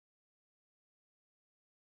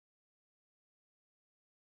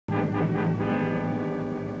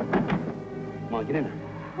on, get in there.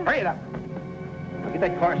 Hurry it up. Now get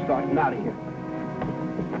that car started and out of here.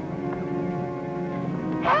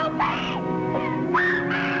 Help me!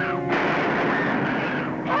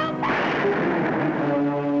 Help me!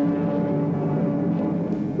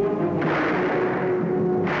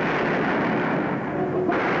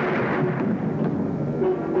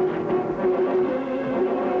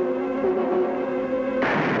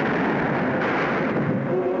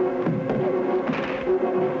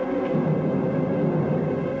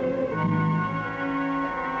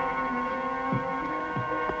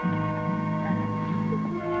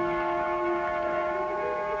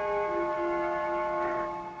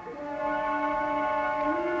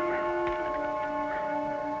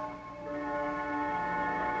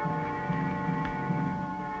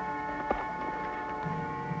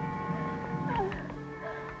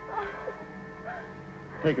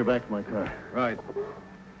 Take her back to my car. Right.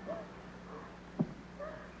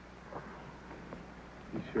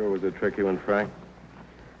 You sure it was a tricky one, Frank?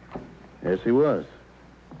 Yes, he was.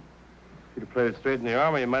 If you'd have played it straight in the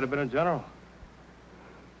Army, you might have been a general.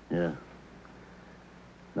 Yeah.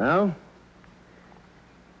 Now,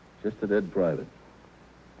 just a dead private.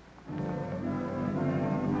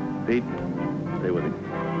 Pete, stay with him.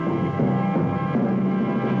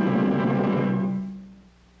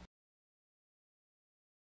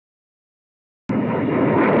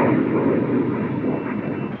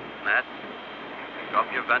 Matt, drop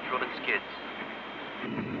your ventral and skids.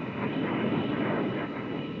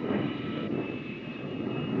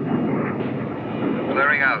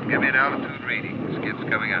 Clearing out. Give me an altitude reading. Skids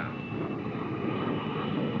coming out.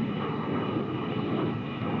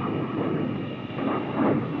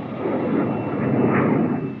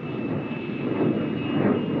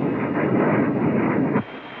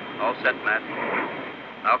 All set, Matt.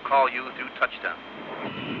 I'll call you through touchdown.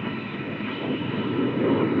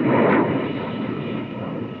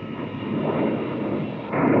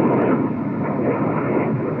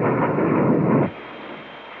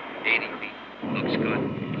 Looks good.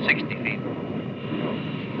 60 feet.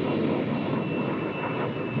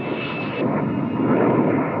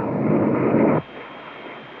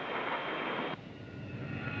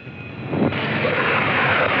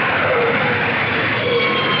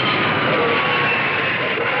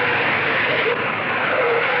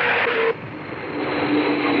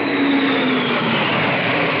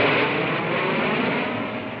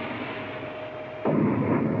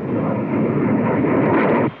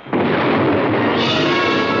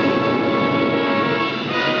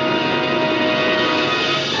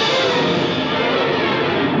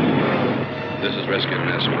 This is Rescue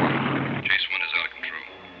Mass 1. Chase 1 is out of control.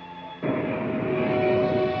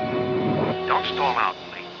 Don't storm out,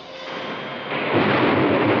 Lee.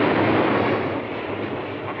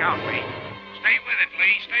 Look out, Lee. Stay with it,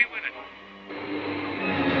 Lee. Stay with it.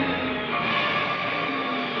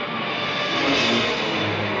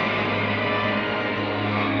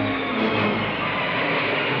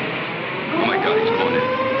 Oh, my God, he's going in.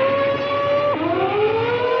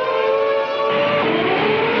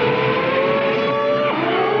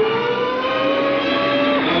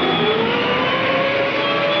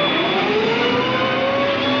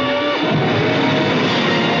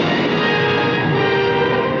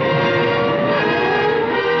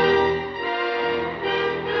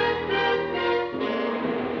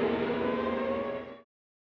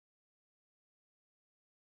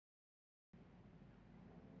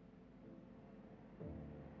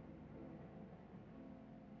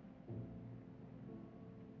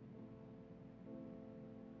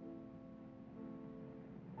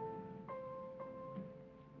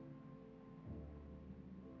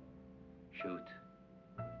 Shoot.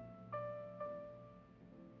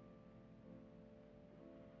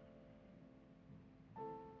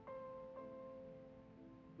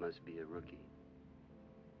 Must be a rookie.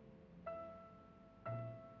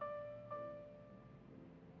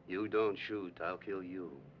 You don't shoot, I'll kill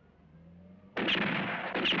you.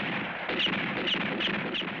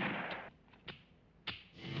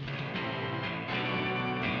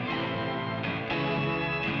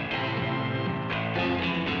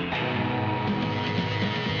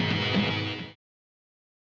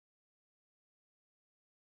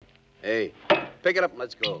 Hey, pick it up and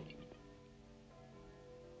let's go.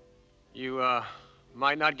 You,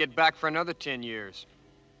 might not get back for another 10 years.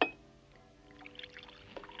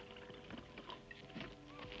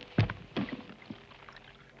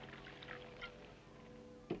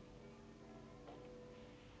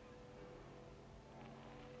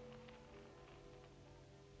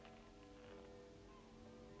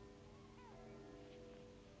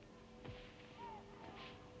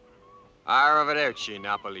 Arrivederci,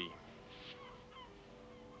 Napoli.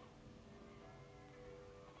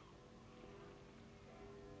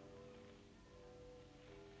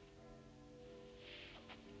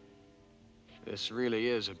 This really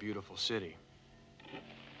is a beautiful city.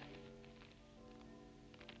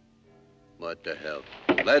 What the hell?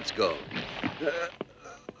 Let's go.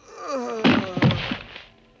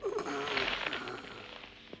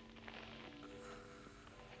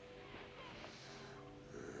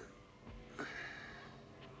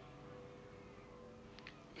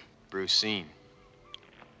 Brucine.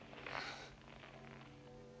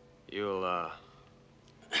 You'll,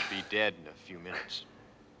 be dead in a few minutes.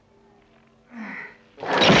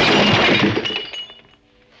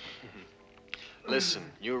 Listen,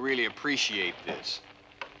 you'll really appreciate this.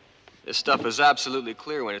 This stuff is absolutely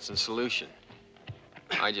clear when it's in solution.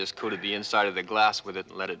 I just coated the inside of the glass with it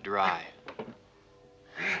and let it dry.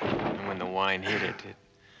 And when the wine hit it, it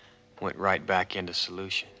went right back into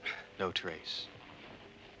solution. No trace.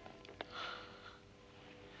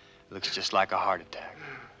 Looks just like a heart attack.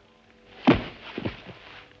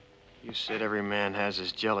 You said every man has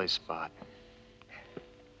his jelly spot.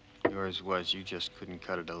 Yours was you just couldn't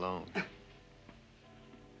cut it alone.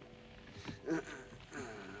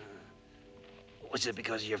 Was it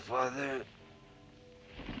because of your father?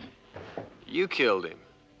 You killed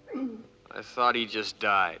him. I thought he just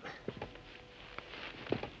died.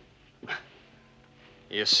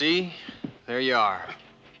 You see? There you are.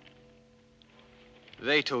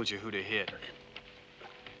 They told you who to hit.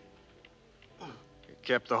 It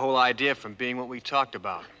kept the whole idea from being what we talked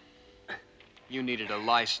about. You needed a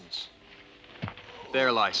license.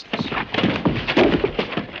 Their license.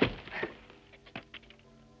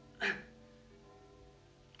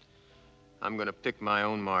 I'm gonna pick my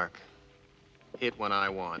own mark. Hit when I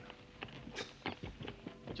want.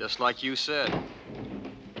 Just like you said.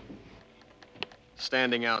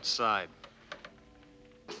 Standing outside.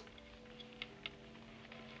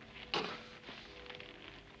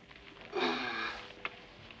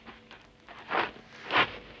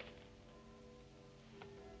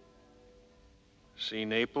 See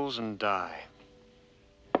Naples and die.